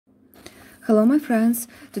Hello my friends,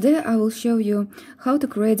 today I will show you how to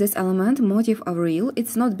create this element Motif AVRIL.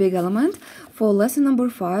 It's not big element for lesson number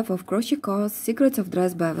 5 of Crochet Course Secrets of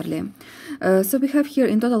Dress Beverly. So we have here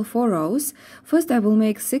in total 4 rows. First I will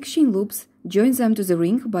make 6 chain loops, join them to the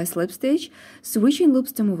ring by slip stitch, 3 chain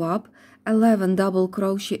loops to move up, 11 double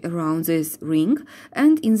crochet around this ring,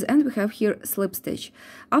 and in the end we have here slip stitch.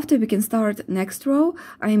 After we can start next row,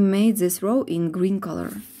 I made this row in green color.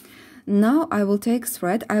 Now I will take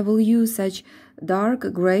thread. I will use such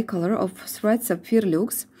dark gray color of thread Sapphire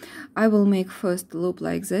Luxe. I will make first loop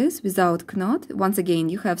like this without knot. Once again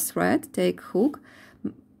you have thread, take hook,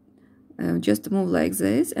 just move like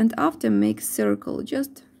this, and after make circle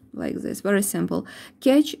just like this, very simple.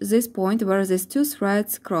 Catch this point where these two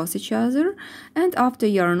threads cross each other, and after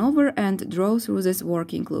yarn over and draw through this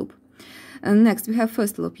working loop. And next we have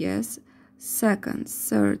first loop, yes, second,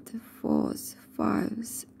 third, fourth,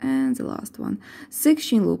 5th, and the last one. 6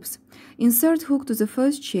 chain loops. Insert hook to the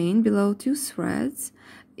first chain below 2 threads,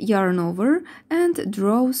 yarn over, and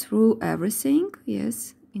draw through everything,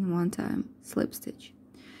 yes, in one time, slip stitch.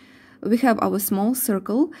 We have our small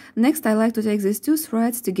circle. Next I like to take these 2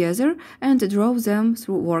 threads together and draw them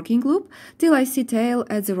through working loop till I see tail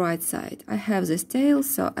at the right side. I have this tail,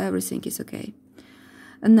 so everything is okay.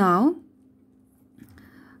 And now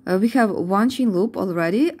we have 1 chain loop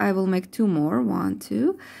already. I will make 2 more, 1,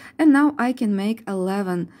 2, and now I can make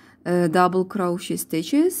 11 double crochet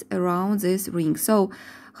stitches around this ring. So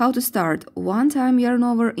how to start? 1 time yarn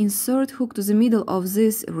over, insert hook to the middle of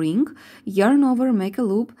this ring, yarn over, make a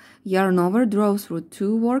loop, yarn over, draw through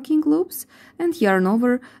 2 working loops, and yarn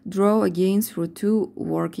over, draw again through 2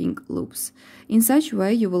 working loops. In such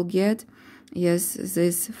way you will get, yes,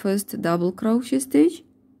 this first double crochet stitch.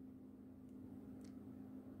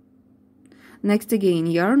 Next again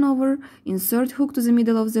yarn over, insert hook to the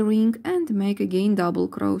middle of the ring, and make again double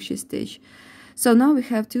crochet stitch. So now we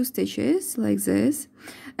have 2 stitches like this,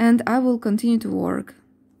 and I will continue to work.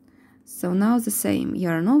 So now the same,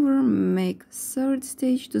 yarn over, make 3rd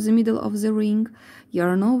stitch to the middle of the ring,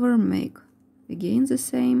 yarn over, make again the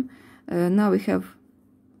same. Now we have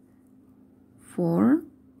 4,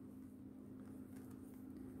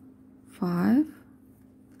 5,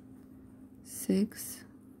 6,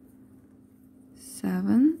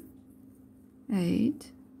 7,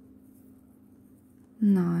 8,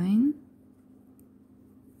 9,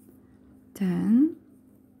 10,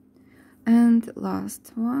 and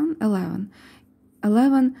last one, 11.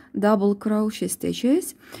 11 double crochet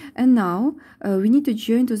stitches, and now we need to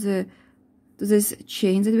join to this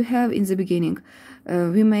chain that we have in the beginning.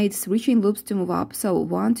 We made 3 chain loops to move up, so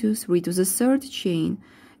 1, 2, 3 to the 3rd chain.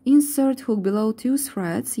 Insert hook below 2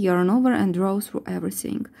 threads, yarn over, and draw through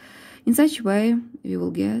everything. In such way we will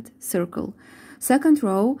get circle. Second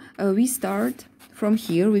row, we start from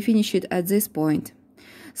here, we finish it at this point,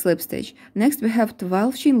 slip stitch. Next we have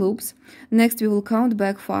 12 chain loops. Next we will count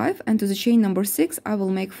back 5, and to the chain number 6 I will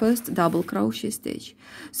make first double crochet stitch.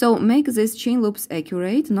 So make these chain loops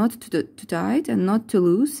accurate, not too tight and not too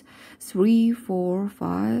loose. 3, 4,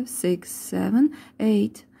 5, 6, 7,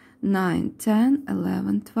 8, 9, 10,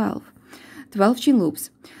 11, 12. 12 chain loops.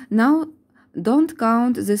 Now don't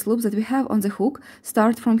count these loops that we have on the hook.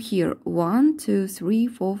 Start from here, 1, 2, 3,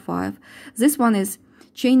 4, 5. This one is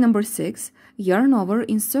chain number 6, yarn over,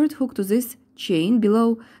 insert hook to this chain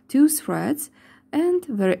below 2 threads, and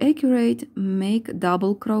very accurate, make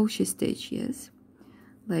double crochet stitch, yes,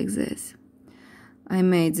 like this. I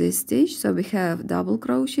made this stitch, so we have double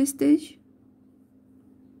crochet stitch.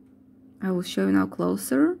 I will show you now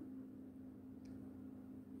closer.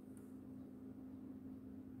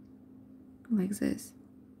 Like this.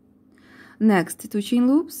 Next, 2 chain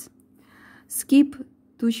loops, skip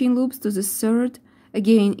 2 chain loops to the 3rd,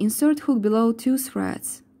 again insert hook below 2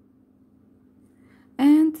 threads,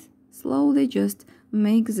 and slowly just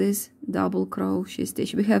make this double crochet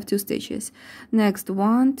stitch. We have 2 stitches. Next,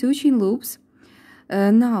 1, 2 chain loops.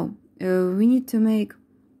 Now we need to make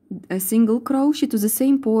a single crochet to the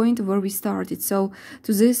same point where we started. So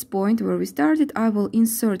to this point where we started I will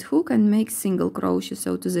insert hook and make single crochet,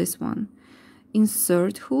 so to this one.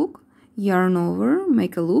 Insert hook, yarn over,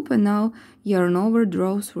 make a loop, and now yarn over,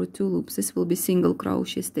 draw through 2 loops. This will be single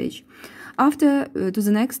crochet stitch. After to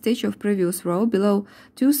the next stitch of previous row, below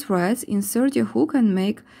 2 threads, insert your hook and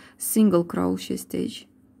make single crochet stitch.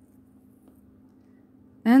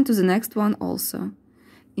 And to the next one also.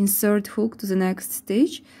 Insert hook to the next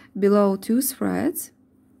stitch, below 2 threads,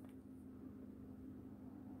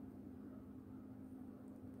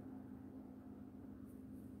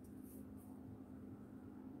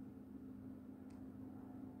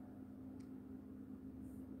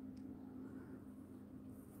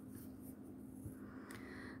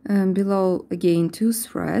 below again 2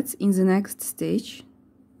 threads. In the next stitch,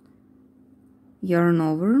 yarn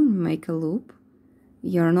over, make a loop,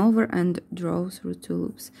 yarn over, and draw through 2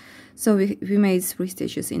 loops. So we made 3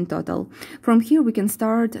 stitches in total. From here we can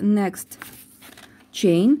start next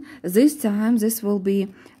chain. This time this will be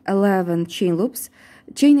 11 chain loops.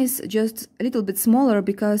 Chain is just a little bit smaller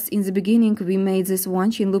because in the beginning we made this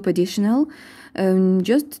 1 chain loop additional,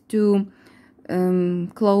 just to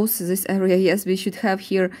close this area. Yes, we should have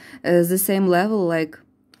here the same level, like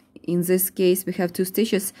in this case we have 2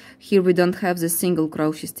 stitches. Here we don't have the single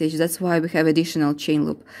crochet stitch, that's why we have additional chain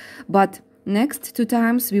loop. But next 2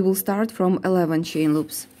 times we will start from 11 chain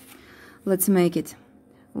loops. Let's make it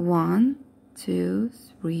 1, 2,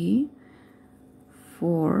 3,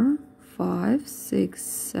 4, 5, 6,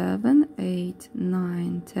 7, 8,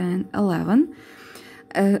 9, 10, 11.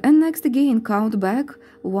 And next again count back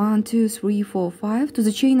 1, 2, 3, 4, 5 to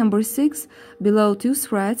the chain number 6. Below 2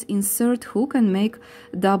 threads, insert hook and make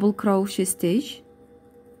double crochet stitch.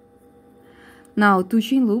 Now 2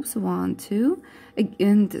 chain loops, 1, 2,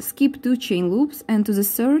 and skip 2 chain loops, and to the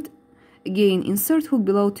third again insert hook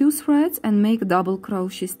below 2 threads and make double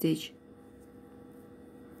crochet stitch.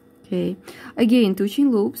 Okay, again 2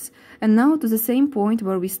 chain loops, and now to the same point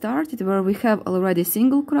where we started, where we have already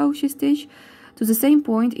single crochet stitch. To the same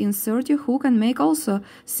point insert your hook and make also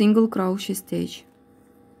single crochet stitch.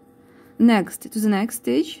 Next to the next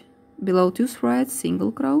stitch, below 2 threads,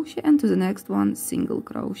 single crochet, and to the next one single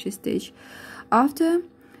crochet stitch. After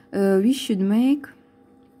we should make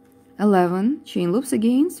 11 chain loops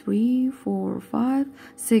again, 3, 4, 5,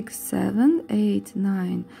 6, 7, 8,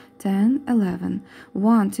 9, 10, 11.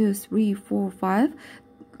 1, 2, 3, 4, 5.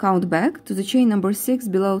 Count back to the chain number 6.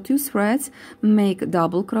 Below 2 threads, make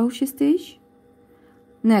double crochet stitch.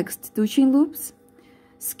 Next 2 chain loops,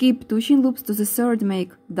 skip 2 chain loops to the third,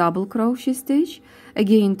 make double crochet stitch,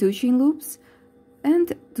 again 2 chain loops,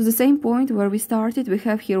 and to the same point where we started we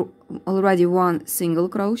have here already 1 single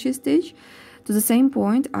crochet stitch. To the same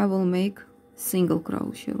point I will make single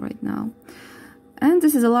crochet right now. And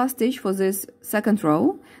this is the last stitch for this second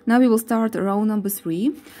row. Now we will start row number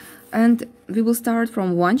 3, and we will start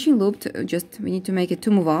from 1 chain loop, we need to make it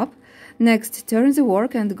to move up. Next, turn the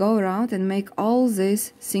work and go around and make all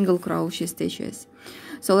these single crochet stitches.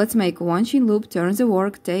 So let's make 1 chain loop, turn the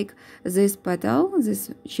work, take this petal,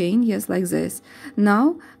 this chain, yes, like this.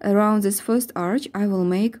 Now around this first arch I will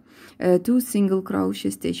make 2 single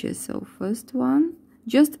crochet stitches. So first one,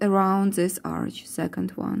 just around this arch,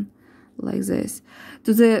 second one, like this.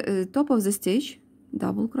 To the top of the stitch,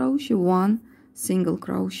 double crochet, 1 single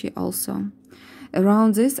crochet also.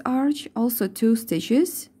 Around this arch also 2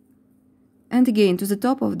 stitches. And again to the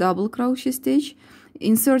top of double crochet stitch,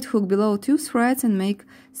 insert hook below 2 threads and make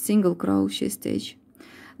single crochet stitch.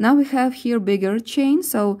 Now we have here bigger chain,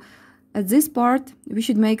 so at this part we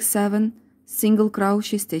should make 7 single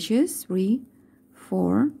crochet stitches, 3,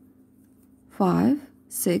 4, 5,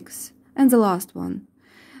 6, and the last one.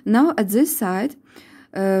 Now at this side,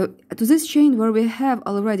 to this chain where we have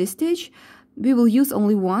already stitch, we will use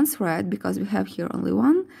only 1 thread because we have here only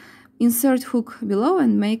 1. Insert hook below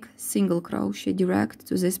and make single crochet direct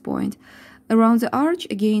to this point. Around the arch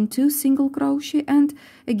again 2 single crochet, and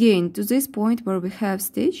again to this point where we have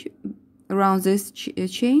stitch around this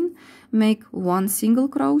chain make 1 single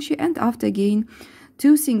crochet, and after again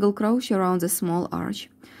 2 single crochet around the small arch.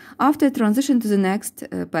 After transition to the next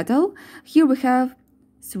petal, here we have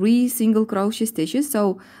 3 single crochet stitches,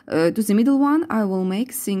 so to the middle one I will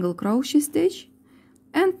make single crochet stitch,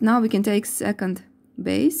 and now we can take second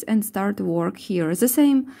base and start work here. The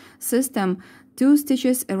same system, 2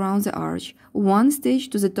 stitches around the arch, 1 stitch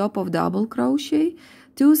to the top of double crochet,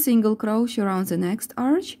 2 single crochet around the next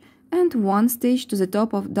arch, and 1 stitch to the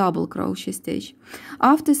top of double crochet stitch.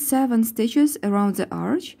 After 7 stitches around the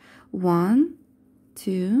arch, 1,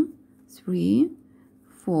 2, 3,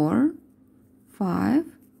 4, 5,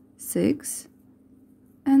 6,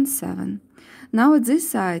 and 7. Now at this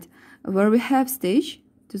side where we have stitch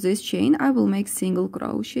to this chain, I will make single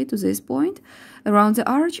crochet to this point. Around the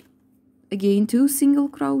arch again 2 single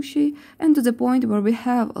crochet, and to the point where we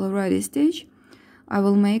have already stitch I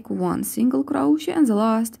will make 1 single crochet, and the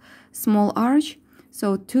last small arch,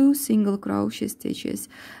 so 2 single crochet stitches.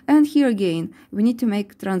 And here again we need to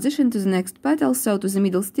make transition to the next petal, so to the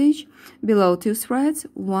middle stitch, below 2 threads,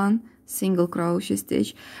 1 single crochet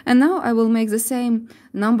stitch. And now I will make the same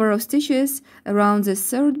number of stitches around the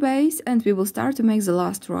third base, and we will start to make the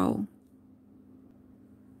last row.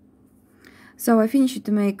 So I finished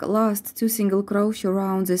to make last 2 single crochet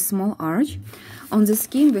around this small arch. On the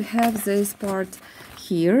skein we have this part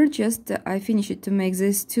here, just I finish it to make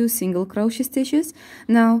these 2 single crochet stitches.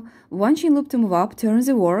 Now 1 chain loop to move up, turn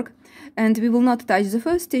the work, and we will not touch the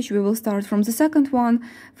first stitch, we will start from the second one.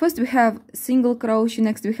 First we have single crochet,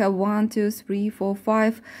 next we have 1 2 3 4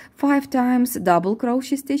 5 times double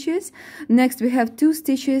crochet stitches. Next we have 2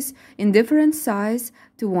 stitches in different size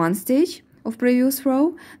to 1 stitch of previous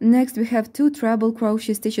row. Next we have 2 treble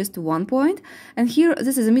crochet stitches to 1 point, and here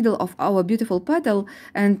this is the middle of our beautiful petal,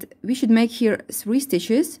 and we should make here 3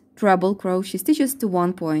 stitches, treble crochet stitches to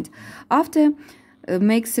 1 point. After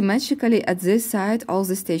make symmetrically at this side all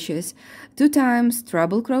the stitches, 2 times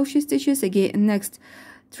treble crochet stitches, again next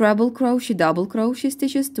treble crochet, double crochet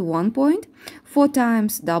stitches to 1 point, 4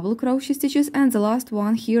 times double crochet stitches, and the last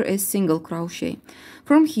one here is single crochet.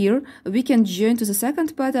 From here we can join to the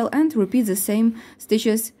second petal and repeat the same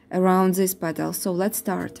stitches around this petal. So let's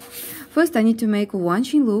start. First I need to make 1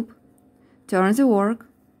 chain loop, turn the work,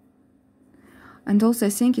 and also I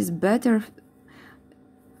think it's better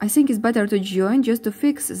to join just to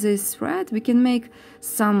fix this thread. We can make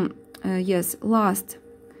some last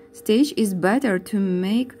stitch is better to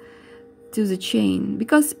make to the chain,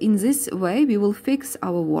 because in this way we will fix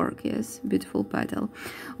our work. Yes, beautiful petal.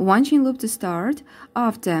 1 chain loop to start.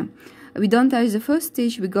 After we don't touch the first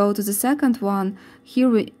stitch, we go to the second one. Here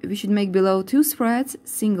we should make below 2 threads,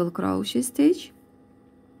 single crochet stitch.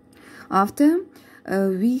 After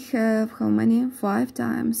we have how many? 5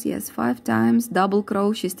 times, yes, 5 times double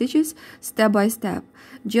crochet stitches step by step.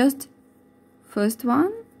 Just first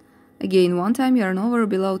one, again 1 time yarn over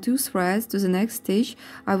below 2 threads to the next stitch.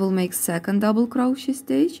 I will make second double crochet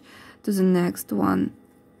stitch to the next one.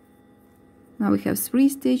 Now we have 3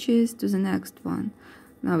 stitches to the next one.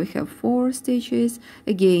 Now we have 4 stitches,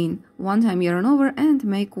 again 1 time yarn over and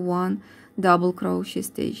make 1 double crochet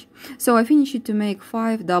stitch. So I finish it to make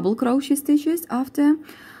 5 double crochet stitches. After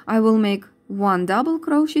I will make 1 double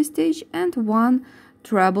crochet stitch and 1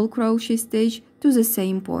 treble crochet stitch to the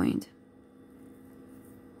same point.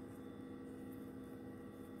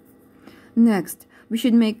 Next we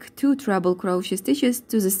should make 2 treble crochet stitches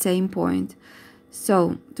to the same point.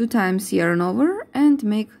 So 2 times yarn over and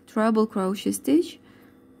make treble crochet stitch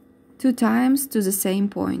 2 times to the same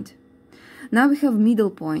point. Now we have middle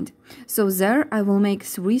point, so there I will make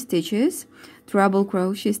 3 stitches, treble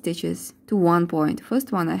crochet stitches to 1 point.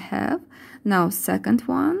 First one I have, now second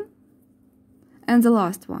one, and the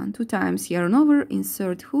last one. 2 times yarn over,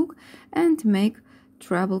 insert hook, and make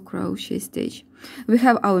treble crochet stitch. We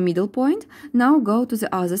have our middle point. Now go to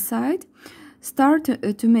the other side, start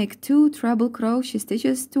to make 2 treble crochet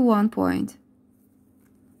stitches to 1 point.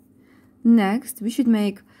 Next we should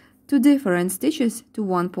make 2 different stitches to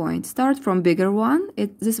 1 point. Start from bigger one,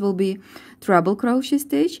 this will be treble crochet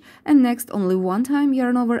stitch, and next only 1 time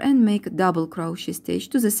yarn over and make double crochet stitch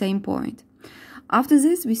to the same point. After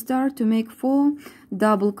this we start to make 4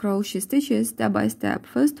 double crochet stitches step by step.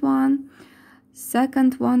 First one,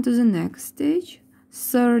 second one to the next stitch,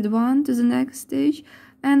 third one to the next stitch,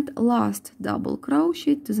 and last double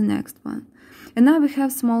crochet to the next one. And now we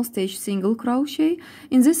have small stitch single crochet.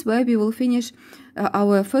 In this way we will finish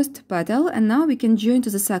our first petal, and now we can join to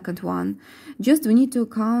the second one. Just we need to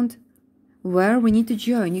count where we need to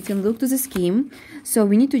join. You can look to the scheme. So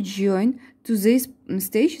we need to join to this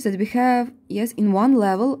stitch that we have, yes, in one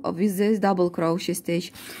level with this double crochet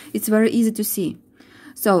stitch. It's very easy to see.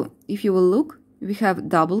 So if you will look, we have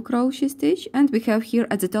double crochet stitch, and we have here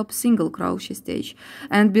at the top single crochet stitch,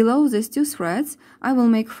 and below these 2 threads I will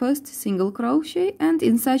make first single crochet, and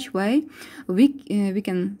in such way we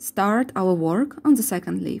can start our work on the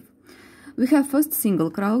second leaf. We have first single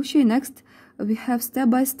crochet, next we have step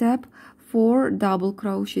by step 4 double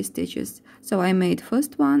crochet stitches. So I made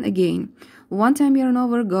first one, again 1 time yarn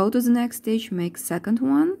over, go to the next stitch, make second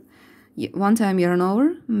one, 1 time yarn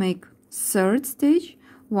over, make third stitch,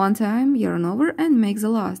 1 time yarn over and make the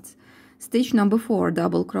last stitch number 4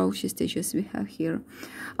 double crochet stitches we have here.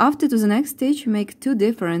 After to the next stitch make 2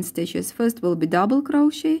 different stitches. First will be double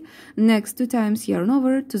crochet, next 2 times yarn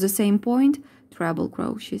over to the same point, treble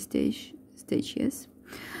crochet stitches.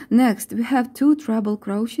 Next we have 2 treble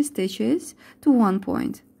crochet stitches to 1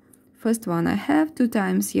 point. First one I have, 2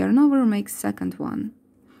 times yarn over, make second one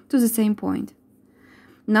to the same point.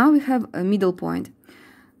 Now we have a middle point.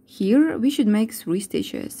 Here we should make 3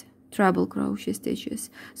 stitches, treble crochet stitches.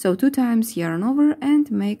 So 2 times yarn over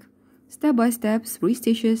and make step by step 3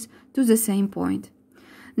 stitches to the same point.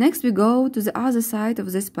 Next we go to the other side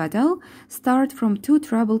of this petal, start from 2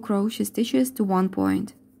 treble crochet stitches to 1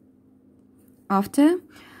 point. After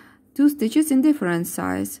 2 stitches in different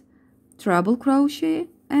size, treble crochet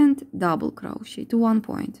and double crochet to 1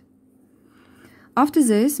 point. After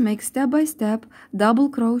this, make step-by-step double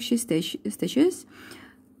crochet stitches,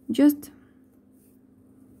 just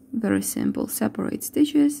very simple separate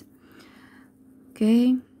stitches.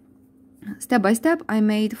 Okay, step by step I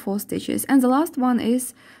made 4 stitches, and the last one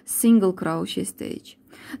is single crochet stitch.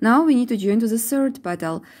 Now we need to join to the third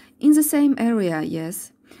petal in the same area,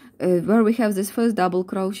 yes, where we have this first double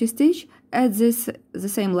crochet stitch. At the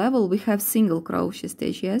same level we have single crochet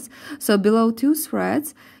stitch, yes. So below 2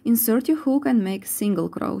 threads, insert your hook and make single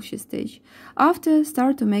crochet stitch. After,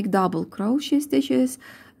 start to make double crochet stitches,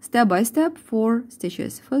 step by step, 4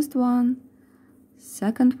 stitches. First one,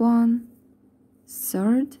 second one,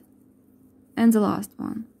 third, and the last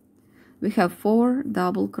one. We have 4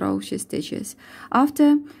 double crochet stitches.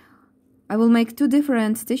 After, I will make 2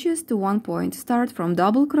 different stitches to 1 point. Start from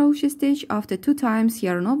double crochet stitch, after 2 times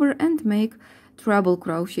yarn over and make treble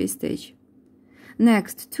crochet stitch.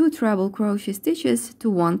 Next, 2 treble crochet stitches to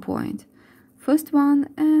 1 point. First one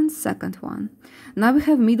and second one. Now we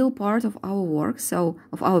have middle part of our work, so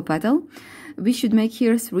of our petal. We should make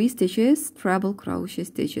here 3 stitches, treble crochet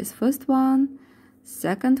stitches. First one,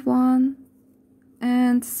 second one,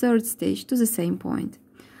 and third stitch to the same point.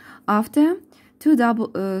 After, 2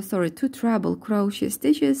 treble crochet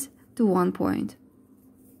stitches to 1 point.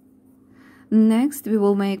 Next, we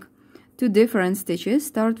will make 2 different stitches.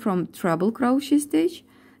 Start from treble crochet stitch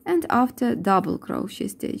and after double crochet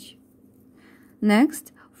stitch.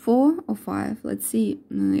 Next, 4 or 5. Let's see.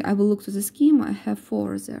 I will look to the scheme. I have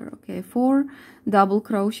 4 there. Okay, 4 double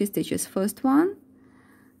crochet stitches. First one,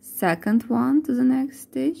 second one to the next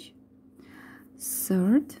stitch,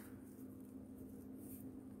 third,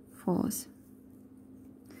 fourth.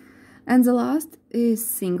 And the last is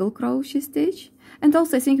single crochet stitch. And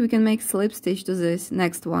also I think we can make slip stitch to this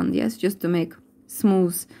next one, yes, just to make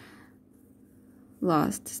smooth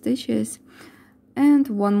last stitches. And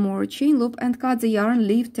one more chain loop and cut the yarn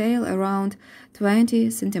leaf tail around 20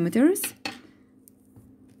 centimeters.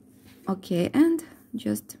 Okay, and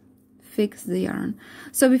just fix the yarn.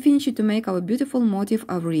 So we finished to make our beautiful motif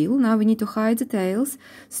AVRIL. Now we need to hide the tails,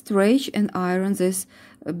 stretch and iron this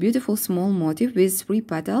beautiful small motif with 3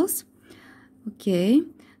 petals. Okay,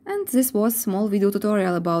 and this was a small video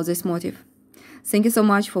tutorial about this motif. Thank you so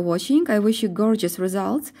much for watching. I wish you gorgeous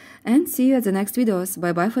results and see you at the next videos.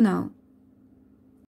 Bye bye for now.